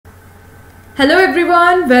Hello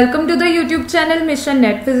everyone, welcome to the YouTube channel Mission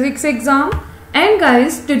Net Physics Exam. And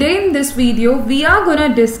guys, today in this video we are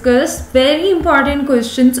gonna discuss very important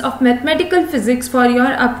questions of mathematical physics for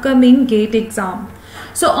your upcoming GATE exam.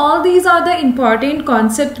 So all these are the important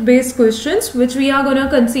concept based questions which we are gonna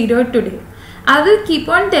consider today. I will keep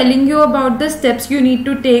on telling you about the steps you need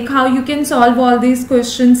to take, how you can solve all these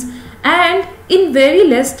questions, and in very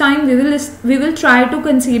less time we will try to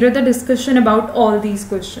consider the discussion about all these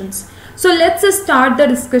questions. So let's start the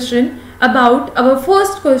discussion about our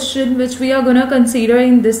first question which we are gonna consider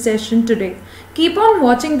in this session today. Keep on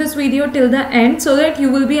watching this video till the end so that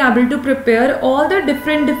you will be able to prepare all the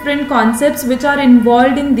different concepts which are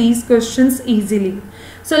involved in these questions easily.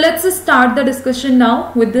 So let's start the discussion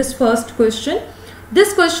now with this first question.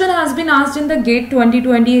 This question has been asked in the GATE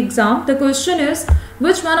 2020 exam. The question is,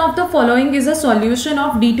 which one of the following is a solution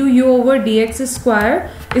of d2u over dx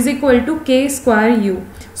square is equal to k square u?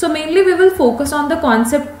 So mainly we will focus on the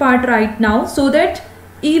concept part right now, so that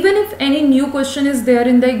even if any new question is there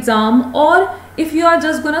in the exam, or if you are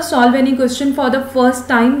just gonna solve any question for the first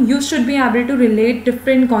time, you should be able to relate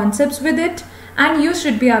different concepts with it and you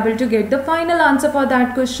should be able to get the final answer for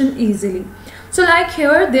that question easily. So like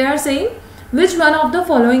here they are saying, which one of the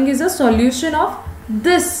following is a solution of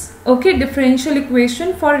this differential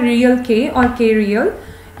equation for real k or k real?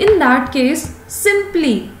 In that case,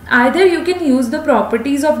 simply either you can use the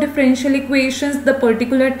properties of differential equations, the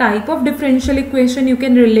particular type of differential equation you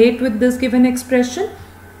can relate with this given expression,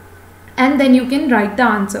 and then you can write the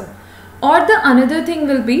answer. Or the another thing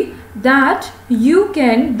will be that you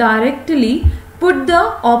can directly put the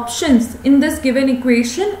options in this given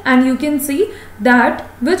equation and you can see that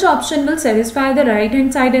which option will satisfy the right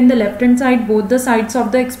hand side and the left hand side, both the sides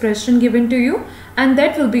of the expression given to you, and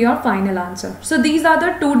that will be your final answer. So these are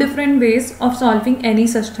the two different ways of solving any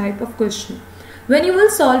such type of question. When you will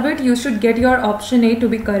solve it, you should get your option A to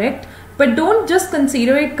be correct, but don't just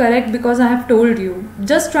consider it correct because I have told you.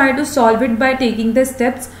 Just try to solve it by taking the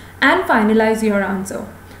steps and finalize your answer.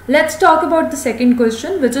 Let's talk about the second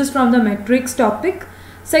question, which is from the matrix topic.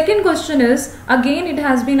 Second question is, again it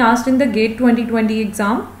has been asked in the GATE 2020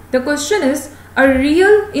 exam. The question is, a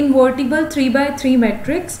real invertible 3×3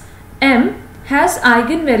 matrix M has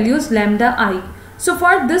eigenvalues lambda I. So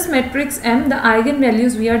for this matrix M, the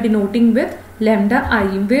eigenvalues we are denoting with lambda I,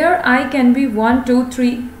 where I can be 1, 2,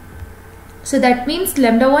 3. So that means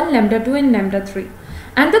lambda 1, lambda 2 and lambda 3.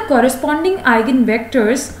 And the corresponding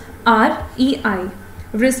eigenvectors are EI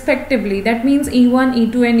respectively. That means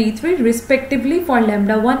E1, E2 and E3 respectively for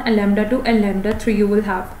lambda 1 and lambda 2 and lambda 3 you will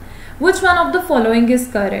have. Which one of the following is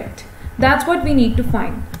correct? That's what we need to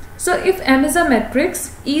find. So if M is a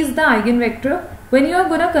matrix, E is the eigenvector, when you are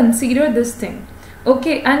going to consider this thing,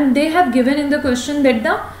 and they have given in the question that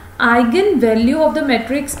the eigenvalue of the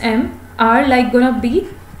matrix M are like going to be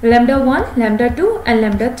lambda 1, lambda 2 and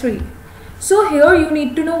lambda 3. So here you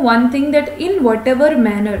need to know one thing, that in whatever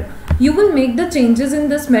manner you will make the changes in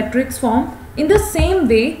this matrix form, in the same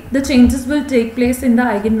way the changes will take place in the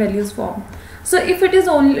eigenvalues form. So if it is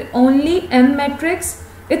only M matrix,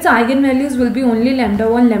 its eigenvalues will be only lambda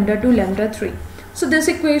 1, lambda 2, lambda 3. So this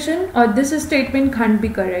equation or this statement can't be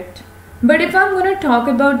correct. But if I'm going to talk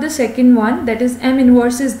about the second one, that is M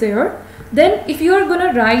inverse is there, then if you are going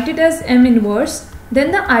to write it as M inverse,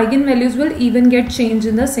 then the eigenvalues will even get changed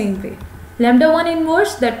in the same way. Lambda 1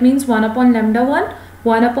 inverse, that means 1 upon lambda 1,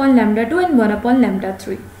 1 upon lambda 2 and 1 upon lambda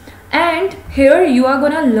 3. And here you are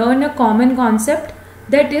going to learn a common concept,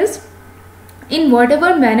 that is, in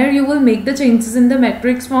whatever manner you will make the changes in the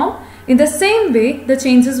matrix form, in the same way the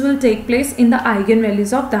changes will take place in the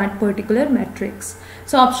eigenvalues of that particular matrix.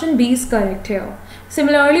 So option B is correct here.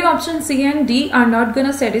 Similarly, option C and D are not going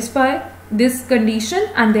to satisfy this condition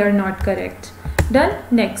and they are not correct. Done.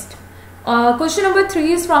 Next. Question number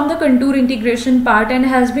 3 is from the contour integration part and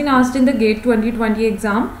has been asked in the GATE 2020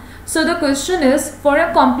 exam. So the question is, for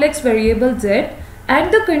a complex variable z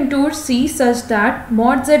and the contour C such that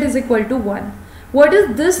mod z is equal to 1. What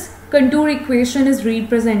is this contour equation is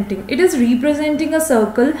representing? It is representing a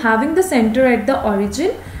circle having the center at the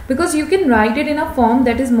origin, because you can write it in a form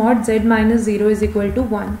that is mod z minus 0 is equal to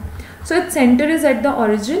 1. So its center is at the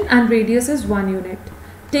origin and radius is 1 unit.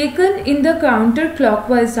 Taken in the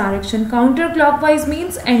counterclockwise direction. Counterclockwise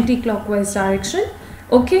means anti-clockwise direction.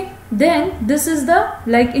 Then this is the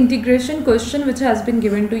integration question which has been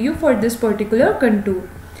given to you for this particular contour.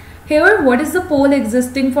 Here, what is the pole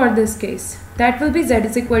existing for this case? That will be z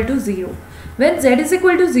is equal to 0. When z is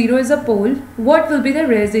equal to 0 is a pole, what will be the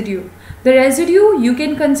residue? The residue, you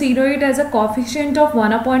can consider it as a coefficient of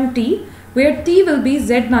 1 upon t, where t will be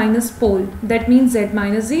z minus pole. That means z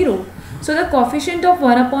minus 0. So the coefficient of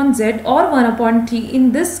 1 upon z or 1 upon t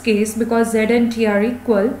in this case, because z and t are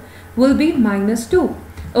equal, will be -2.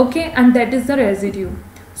 Okay, and that is the residue.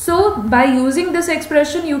 So by using this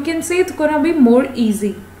expression, you can say it's gonna be more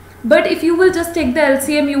easy. But if you will just take the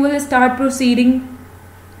LCM, you will start proceeding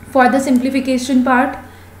for the simplification part,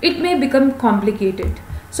 it may become complicated.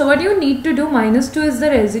 So what you need to do, -2 is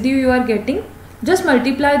the residue you are getting. Just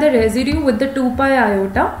multiply the residue with the 2 pi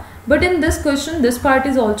iota. But in this question, this part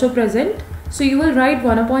is also present. So you will write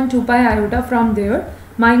 1 upon 2 pi iota from there.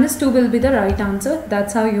 -2 will be the right answer.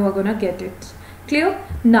 That's how you are gonna get it. Clear?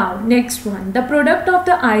 Now, next one. The product of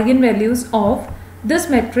the eigenvalues of this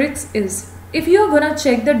matrix is, if you are gonna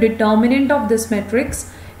check the determinant of this matrix,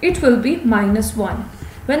 it will be -1.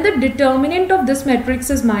 When the determinant of this matrix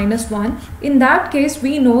is -1, in that case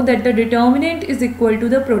we know that the determinant is equal to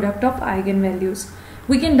the product of eigenvalues.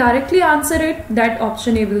 We can directly answer it, that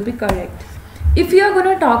option A will be correct. If we are going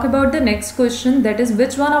to talk about the next question, that is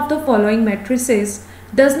which one of the following matrices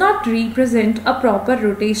does not represent a proper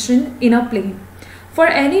rotation in a plane. For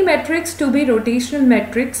any matrix to be rotational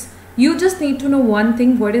matrix, you just need to know one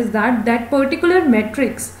thing. What is that? That particular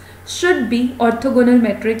matrix should be orthogonal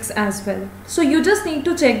matrix as well. So you just need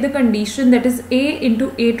to check the condition, that is A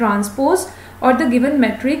into A transpose, or the given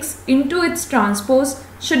matrix into its transpose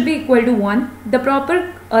should be equal to 1. The proper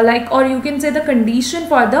or you can say the condition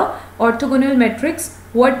for the orthogonal matrix,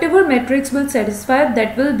 whatever matrix will satisfy,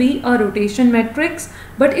 that will be a rotation matrix.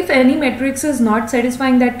 But if any matrix is not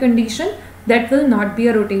satisfying that condition, that will not be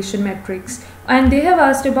a rotation matrix. And they have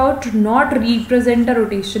asked about not represent a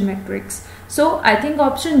rotation matrix. So I think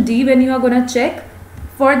option D, when you are going to check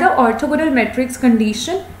for the orthogonal matrix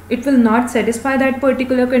condition, it will not satisfy that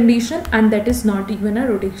particular condition, and that is not even a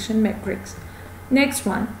rotation matrix. Next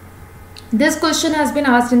one. This question has been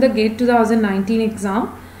asked in the GATE 2019 exam.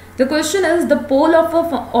 The question is the pole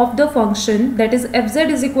of the function, that is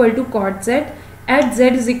fz is equal to cot z at z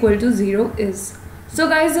is equal to 0 is. So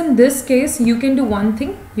guys, in this case you can do one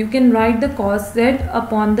thing. You can write the cos z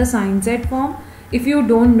upon the sin z form. If you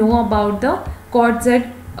don't know about the cot z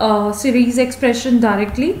series expression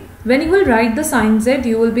directly, when you will write the sin z,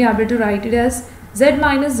 you will be able to write it as z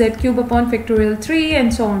minus z cube upon factorial 3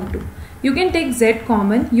 and so on too. You can take z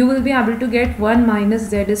common, you will be able to get 1 minus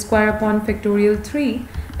z square upon factorial 3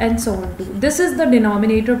 and so on too. This is the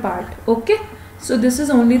denominator part. Okay, so this is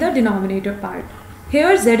only the denominator part.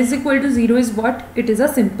 Here z is equal to 0 is what? It is a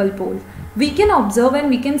simple pole. We can observe and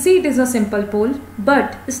we can see it is a simple pole,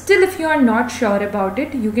 but still if you are not sure about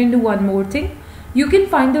it, you can do one more thing. You can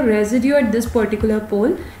find the residue at this particular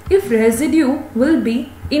pole. If residue will be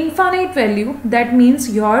infinite value, that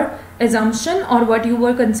means your assumption or what you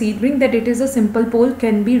were considering that it is a simple pole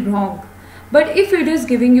can be wrong. But if it is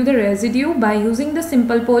giving you the residue by using the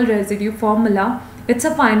simple pole residue formula, it's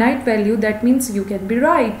a finite value, that means you can be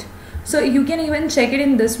right. So you can even check it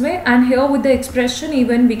in this way, and here with the expression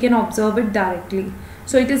even we can observe it directly.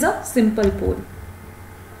 So it is a simple pole.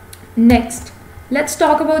 Next, let's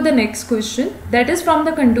talk about the next question, that is from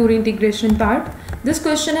the contour integration part. This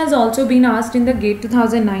question has also been asked in the GATE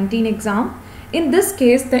 2019 exam. In this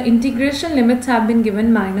case, the integration limits have been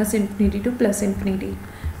given -infinity to +infinity.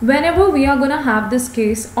 Whenever we are going to have this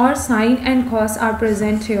case or sine and cos are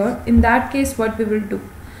present here, in that case what we will do?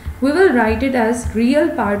 We will write it as real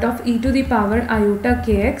part of e to the power iota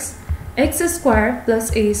kx x square plus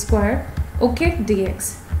a square, okay, dx.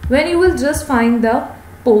 When you will just find the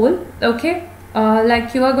pole, okay,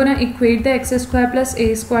 like you are going to equate the x square plus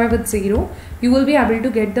a square with 0, you will be able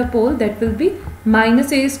to get the pole, that will be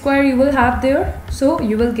minus a square you will have there. So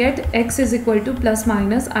you will get x is equal to plus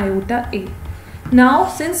minus iota a. Now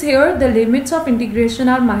since here the limits of integration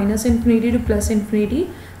are -infinity to +infinity,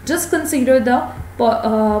 just consider the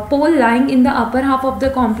pole lying in the upper half of the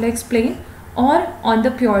complex plane or on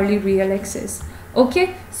the purely real axis. Okay,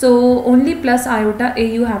 so only plus iota a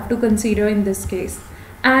you have to consider in this case,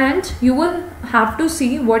 and you will have to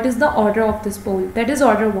see what is the order of this pole, that is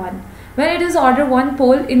order 1. When it is order 1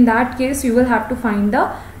 pole, in that case you will have to find the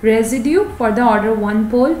residue for the order 1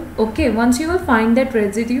 pole. Okay, once you will find that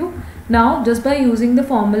residue, now just by using the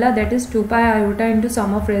formula, that is 2 pi iota into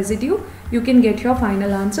sum of residue, you can get your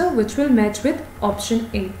final answer, which will match with option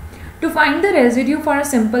A. To find the residue for a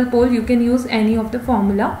simple pole, you can use any of the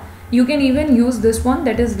formula. You can even use this one,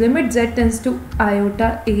 that is limit z tends to iota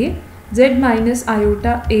a, z minus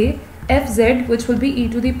iota a, fz, which will be e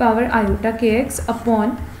to the power iota kx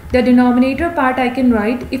upon the denominator part. I can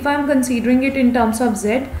write, if I am considering it in terms of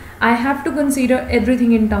z, I have to consider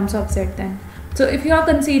everything in terms of z then. So if you are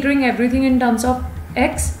considering everything in terms of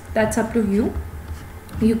x, that's up to you.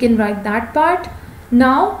 You can write that part.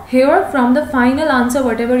 Now here from the final answer,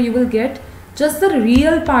 whatever you will get, just the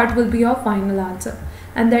real part will be your final answer,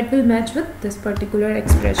 and that will match with this particular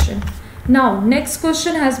expression. Now next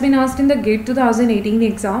question has been asked in the GATE 2018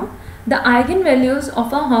 exam. The eigenvalues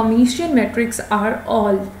of a Hermitian matrix are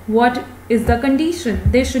all. What is the condition?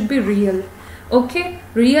 They should be real. Okay,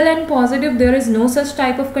 real and positive, there is no such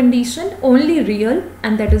type of condition, only real,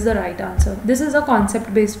 and that is the right answer. This is a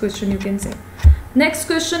concept based question, you can say. Next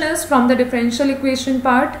question is from the differential equation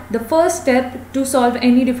part. The first step to solve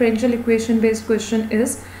any differential equation based question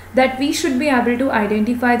is that we should be able to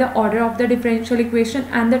identify the order of the differential equation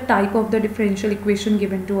and the type of the differential equation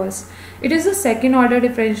given to us. It is the second order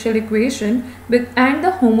differential equation and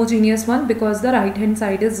the homogeneous one, because the right hand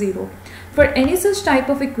side is 0. For any such type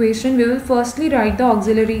of equation, we will firstly write the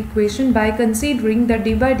auxiliary equation by considering the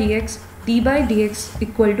d by dx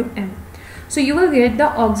equal to m. So you will get the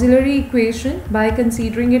auxiliary equation by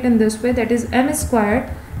considering it in this way, that is m squared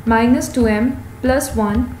minus 2m plus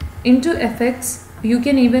 1 into fx. You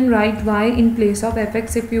can even write y in place of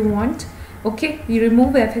fx if you want. Okay, you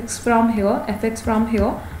remove fx from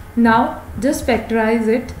here. Now just factorize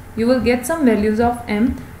it. You will get some values of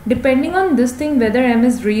m. Depending on this thing, whether m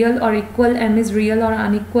is real or equal, m is real or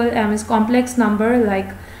unequal, m is complex number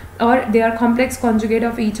or they are complex conjugate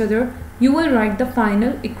of each other, you will write the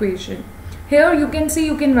final equation. Here you can see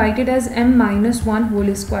you can write it as m minus 1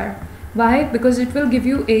 whole square. Why? Because it will give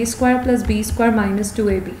you a square plus b square minus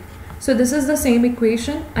 2ab. So this is the same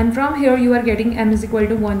equation, and from here you are getting m is equal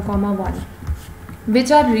to 1 comma 1, which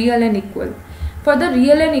are real and equal. For the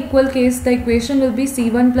real and equal case, the equation will be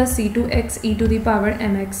c1 plus c2x e to the power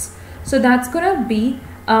mx. So that's gonna be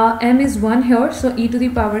m is 1 here, so e to the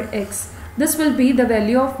power x. This will be the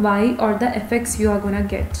value of y or the fx you are gonna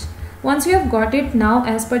get. Once you have got it, now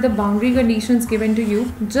as per the boundary conditions given to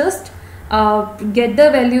you, just get the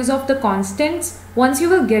values of the constants. Once you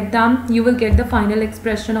will get them, you will get the final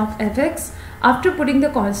expression of fx after putting the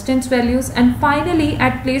constants values, and finally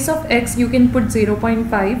at place of x you can put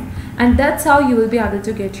 0.5, and that's how you will be able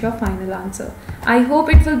to get your final answer. I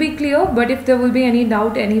hope it will be clear, but if there will be any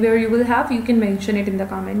doubt anywhere you will have, you can mention it in the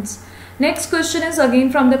comments. Next question is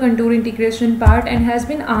again from the contour integration part and has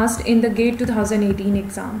been asked in the GATE 2018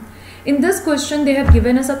 exam. In this question, they have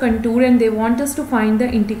given us a contour and they want us to find the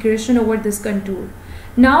integration over this contour.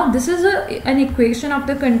 Now this is an equation of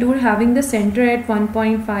the contour having the center at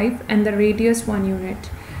 1.5 and the radius 1 unit.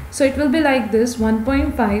 So it will be like this,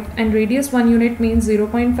 1.5 and radius 1 unit means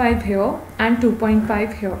 0.5 here and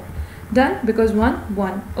 2.5 here. Done, because 1,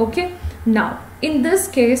 1. Okay. Now in this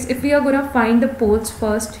case, if we are going to find the poles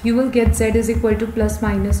first, you will get z is equal to plus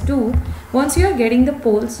minus 2. Once you are getting the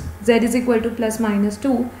poles, z is equal to plus minus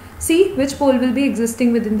 2, see which pole will be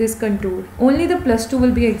existing within this contour. Only the plus 2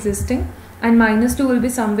 will be existing and minus 2 will be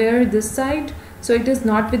somewhere this side. So it is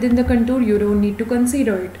not within the contour, you don't need to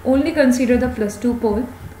consider it. Only consider the plus 2 pole.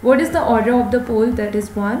 What is the order of the pole? That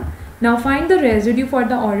is 1. Now find the residue for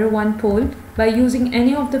the order 1 pole by using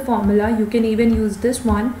any of the formula. You can even use this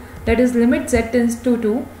one, that is limit z tends to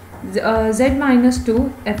 2, z minus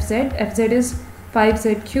 2 fz is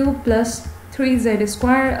 5z cube plus 3z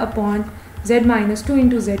square upon z minus 2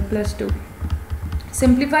 into z plus 2.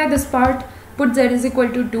 Simplify this part, put z is equal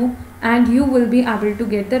to 2 and you will be able to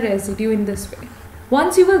get the residue in this way.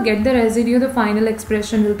 Once you will get the residue, the final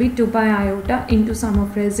expression will be 2 pi iota into sum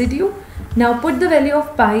of residue. Now put the value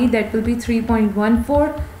of pi, that will be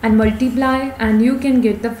 3.14, and multiply and you can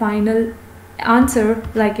get the final answer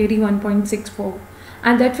like 81.64,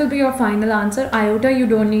 and that will be your final answer. Iota you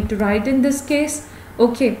don't need to write in this case.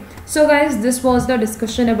 Okay, so guys, this was the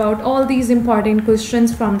discussion about all these important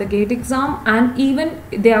questions from the GATE exam, and even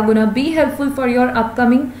they are gonna be helpful for your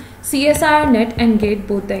upcoming CSIR NET and GATE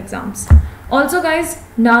both the exams. Also guys,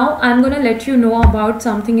 now I'm gonna let you know about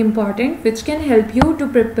something important which can help you to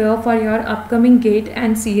prepare for your upcoming GATE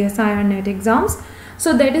and CSIR NET exams.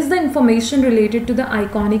 So that is the information related to the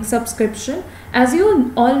Iconic subscription. As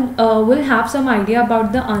you all will have some idea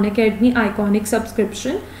about the Unacademy Iconic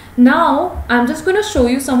subscription, now I'm just going to show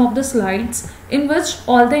you some of the slides in which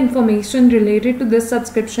all the information related to this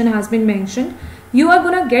subscription has been mentioned. You are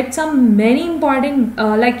going to get some many important,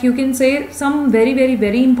 like you can say some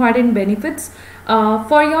very important benefits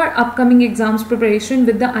for your upcoming exams preparation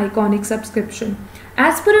with the Iconic subscription.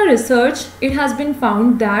 As per a research, it has been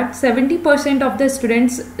found that 70% of the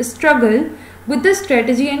students struggle with the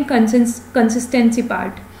strategy and consistency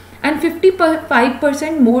part, and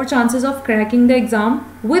 55% more chances of cracking the exam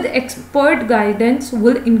with expert guidance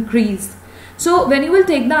will increase. So when you will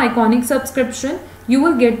take the Iconic subscription, you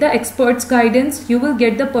will get the experts guidance, you will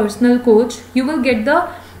get the personal coach, you will get the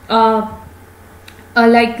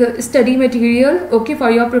study material, okay,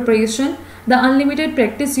 for your preparation. The unlimited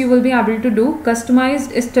practice you will be able to do.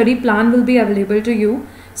 Customized study plan will be available to you.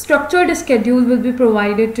 Structured schedule will be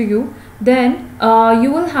provided to you. Then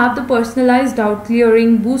you will have the personalized doubt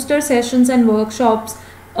clearing, booster sessions and workshops.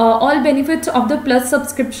 All benefits of the plus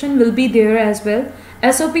subscription will be there as well.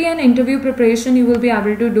 SOP and interview preparation you will be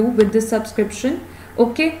able to do with this subscription.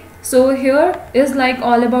 Okay, so here is like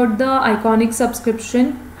all about the iconic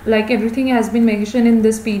subscription. Like everything has been mentioned in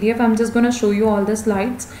this PDF. I'm just gonna show you all the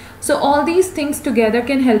slides. So all these things together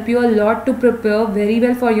can help you a lot to prepare very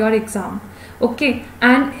well for your exam. Okay,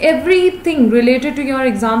 and everything related to your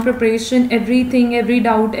exam preparation, everything, every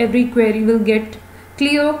doubt, every query will get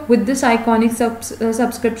clear with this iconic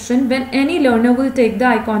subscription. When any learner will take the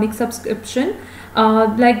iconic subscription,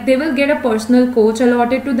 like they will get a personal coach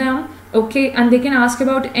allotted to them. Okay, and they can ask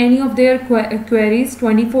about any of their queries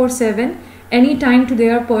 24/7 anytime to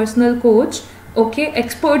their personal coach. Okay,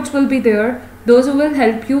 experts will be there, those who will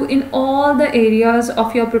help you in all the areas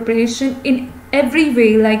of your preparation in every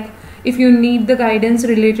way. Like if you need the guidance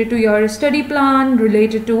related to your study plan,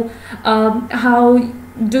 related to how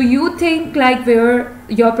do you think, like where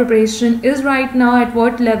your preparation is right now, at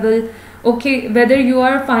what level, okay, whether you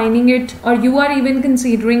are finding it or you are even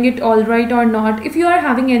considering it all right or not. If you are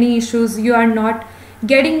having any issues, you are not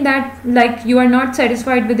getting that, like you are not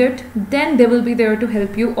satisfied with it, then they will be there to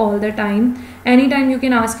help you all the time. Anytime you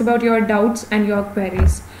can ask about your doubts and your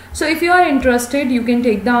queries. So if you are interested, you can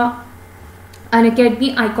take the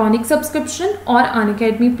Unacademy iconic subscription or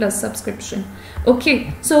Unacademy plus subscription.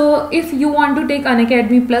 Okay, so if you want to take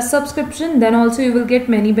Unacademy plus subscription, then also you will get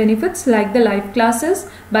many benefits like the live classes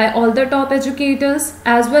by all the top educators,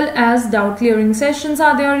 as well as doubt clearing sessions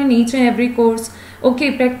are there in each and every course.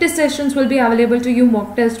 Okay, practice sessions will be available to you,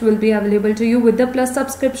 mock test will be available to you with the plus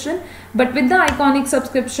subscription. But with the iconic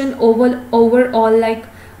subscription, overall like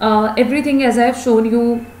everything as I have shown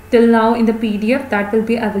you till now in the PDF, that will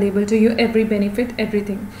be available to you, every benefit,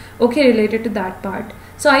 everything, okay, related to that part.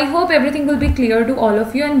 So I hope everything will be clear to all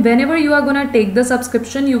of you, and whenever you are gonna take the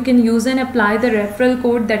subscription, you can use and apply the referral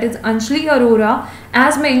code, that is Anjali Arora,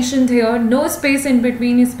 as mentioned here, no space in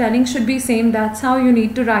between, spelling should be same. That's how you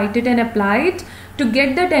need to write it and apply it to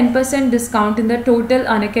get the 10% discount in the total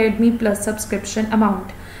Unacademy plus subscription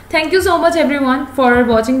amount. Thank you so much everyone for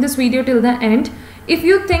watching this video till the end. If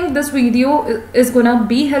you think this video is gonna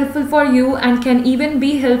be helpful for you and can even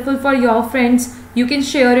be helpful for your friends, you can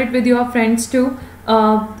share it with your friends too.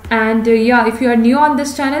 Yeah, if you are new on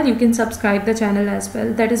this channel, you can subscribe the channel as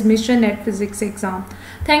well. That is Mission Net Physics Exam.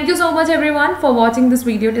 Thank you so much everyone for watching this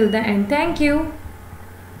video till the end. Thank you.